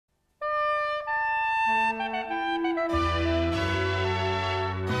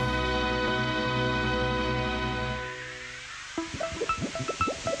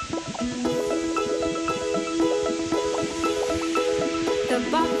The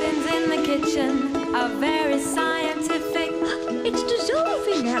boffins in the kitchen are very scientific. It's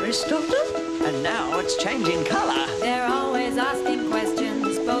dissolving, Aristotle. And now it's changing colour. They're always asking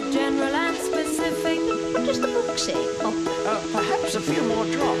questions, both general and specific. What does the book say? Perhaps a few more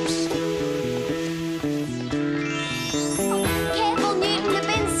drops. Careful, Newton, the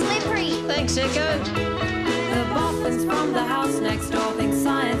bin's slippery. Thanks, Echo. The boffins from the house next door think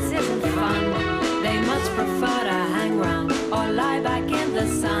science isn't fun. They much prefer to hang round or lie back in the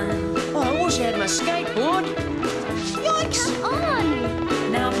sun. Oh, I wish I had my skateboard. Yikes! Come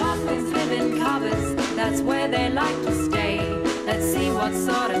on. Now boffins live in cupboards, that's where they like to stay. Let's see what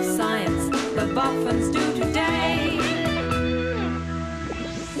sort of science the boffins do today.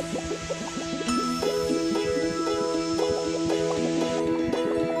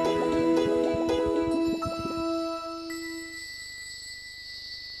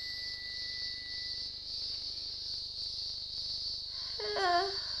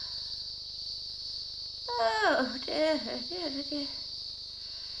 Oh, dear, dear, dear.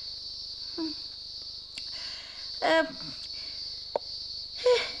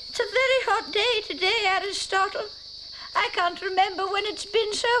 It's a very hot day today, Aristotle. I can't remember when it's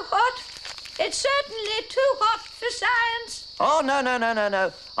been so hot. It's certainly too hot for science. Oh, no, no, no, no,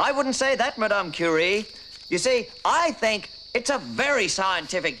 no. I wouldn't say that, Madame Curie. You see, I think it's a very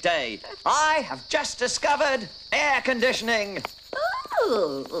scientific day. I have just discovered air conditioning.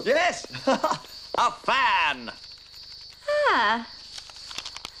 Oh. Yes, a fan. Ah.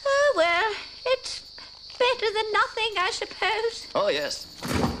 Oh, well, it's better than nothing, I suppose. Oh, yes.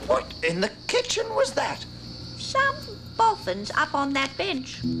 What in the kitchen was that? Some boffins up on that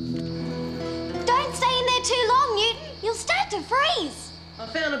bench. Don't stay in there too long, Newton. You'll start to freeze. I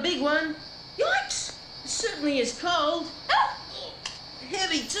found a big one. Yikes! It certainly is cold. Oh.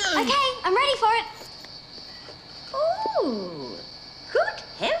 Heavy, too. Okay, I'm ready for it. Oh, good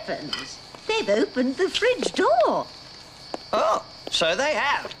heavens. They've opened the fridge door. Oh, so they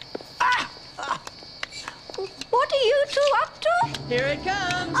have. Ah! What are you two up to? Here it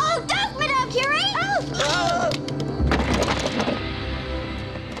comes. Oh, duck, Madame Curie.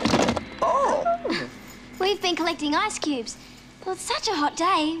 Oh! We've been collecting ice cubes. Well, it's such a hot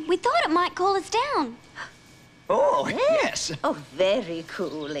day, we thought it might cool us down. Oh, yes. Oh, very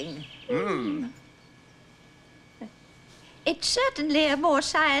cooling. It's certainly a more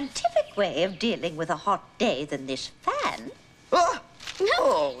scientific way of dealing with a hot day than this fan. Oh!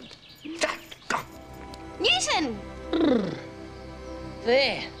 Oh! Newton!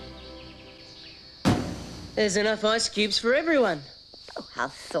 There. There's enough ice cubes for everyone. Oh, how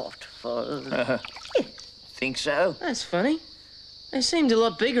thoughtful. Think so? That's funny. They seemed a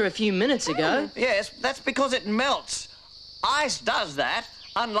lot bigger a few minutes ago. Yes, that's because it melts. Ice does that,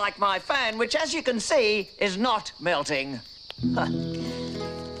 unlike my fan, which, as you can see, is not melting. Well,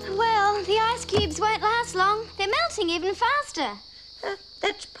 the ice cubes won't last long. They're melting even faster.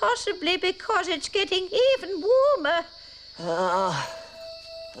 That's possibly because it's getting even warmer. Well,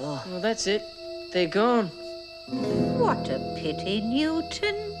 that's it. They're gone. What a pity,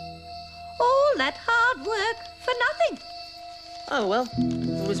 Newton. All that hard work for nothing. Oh, well,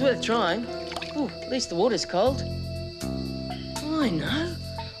 it was worth trying. Ooh, at least the water's cold. I know.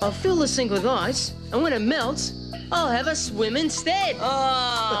 I'll fill the sink with ice, and when it melts, I'll have a swim instead.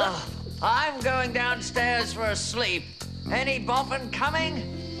 Oh, I'm going downstairs for a sleep. Any boffin coming?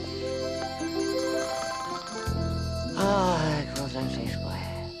 Ah, it was empty square.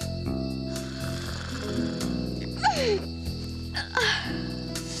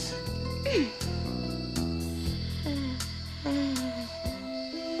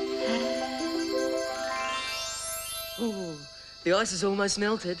 Ooh, the ice is almost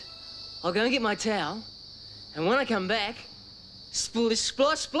melted. I'll go and get my towel, and when I come back, splish,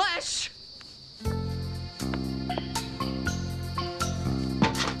 splosh, splash!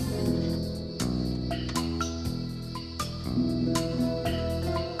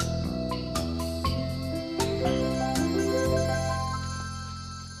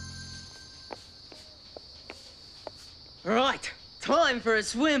 Right, time for a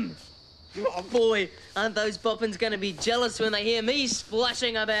swim. Oh boy, aren't those boffins going to be jealous when they hear me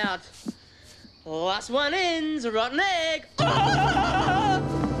splashing about? Last one in's a rotten egg.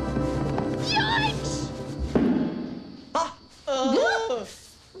 Yikes! Oh,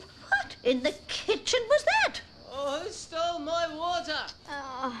 What in the kitchen was that? oh, who stole my water?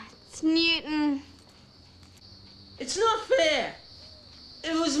 Oh, it's Newton. It's not fair.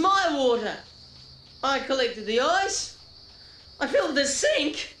 It was my water. I collected the ice. I filled the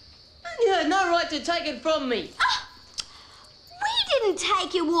sink. And you had no right to take it from me. didn't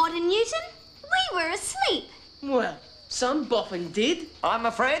take your water, Newton. We were asleep. Well, some boffin did. I'm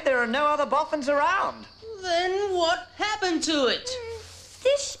afraid there are no other boffins around. Then what happened to it?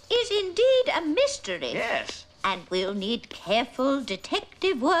 This is indeed a mystery. Yes. And we'll need careful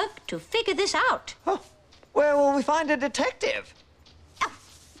detective work to figure this out. Oh, where will we find a detective?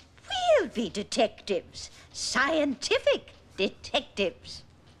 We'll be detectives. Scientific detectives.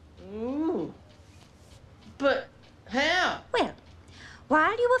 Ooh. But how? Well,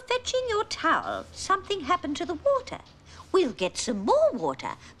 while you were fetching your towel, something happened to the water. We'll get some more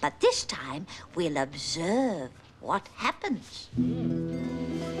water, but this time we'll observe what happens.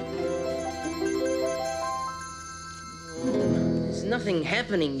 There's nothing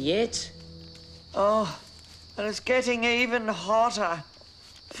happening yet. Oh, and it's getting even hotter.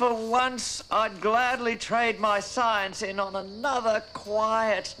 For once, I'd gladly trade my science in on another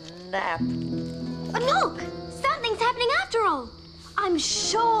quiet nap. Oh, look! Something's happening after all. I'm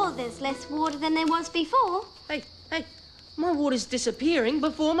sure there's less water than there was before. Hey, my water's disappearing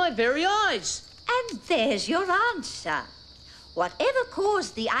before my very eyes. And there's your answer. Whatever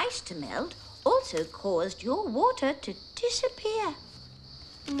caused the ice to melt also caused your water to disappear.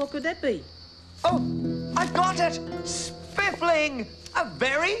 And what could that be? Oh, I've got it! Spiffling! A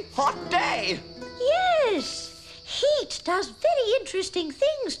very hot day! Yes, heat does very interesting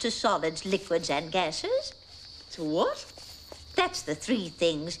things to solids, liquids, and gases. To what? That's the three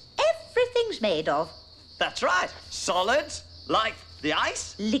things everything's made of. That's right. Solids, like the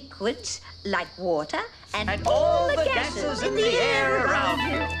ice, Liquids, like water, and all the gases in the air around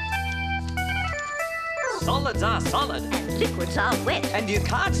you. Solids are solid, And liquids are wet. and you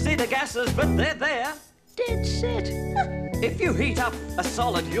can't see the gases, but they're there. Dead set. If you heat up a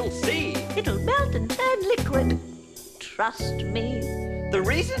solid, you'll see. It'll melt and turn liquid. Trust me. The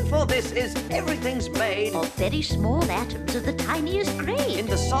reason for this is everything's made. Of very small atoms of the tiniest grain. In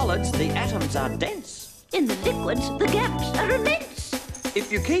the solids, the atoms are dense. In the liquids, the gaps are immense.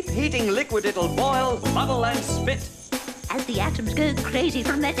 If you keep heating liquid, it'll boil, bubble, and spit. As the atoms go crazy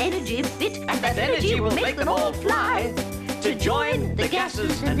from that energy a bit, and That energy will make them all fly to join the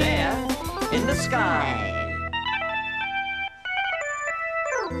gases and air in the sky.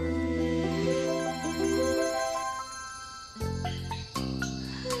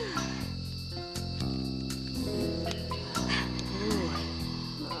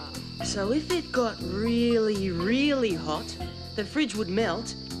 So if it got really, really hot, the fridge would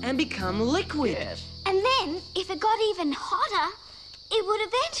melt and become liquid. Yes. And then, if it got even hotter, it would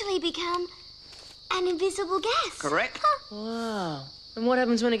eventually become an invisible gas. Correct? Wow. And what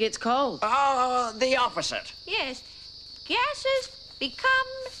happens when it gets cold? Oh, the opposite. Yes, gases become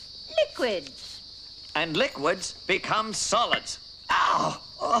liquids. And liquids become solids. Ow!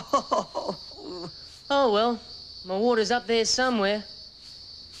 Oh. Oh, well, my water's up there somewhere.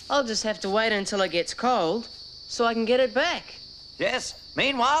 I'll just have to wait until it gets cold so I can get it back. Yes.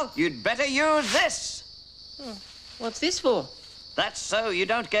 Meanwhile, you'd better use this. What's this for? That's so you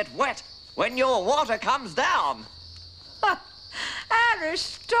don't get wet when your water comes down.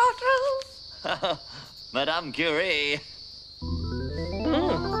 Aristotle! Madame Curie.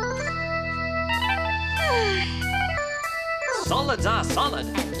 Solids are solid,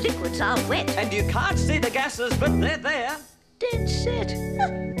 And liquids are wet. and you can't see the gases, but they're there. Dead set.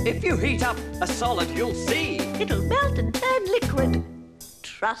 If you heat up a solid, you'll see. It'll melt and turn liquid.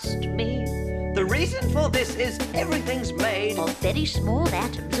 Trust me. The reason for this is everything's made. Of very small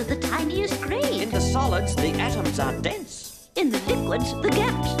atoms of the tiniest grain. In the solids, the atoms are dense. In the liquids, the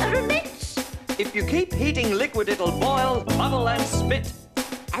gaps are immense. If you keep heating liquid, it'll boil, bubble, and spit.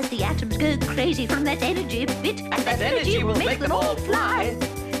 As the atoms go crazy from that energy a bit, and That energy will make them all fly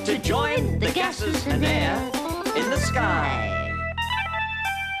to join the gases and air in the sky.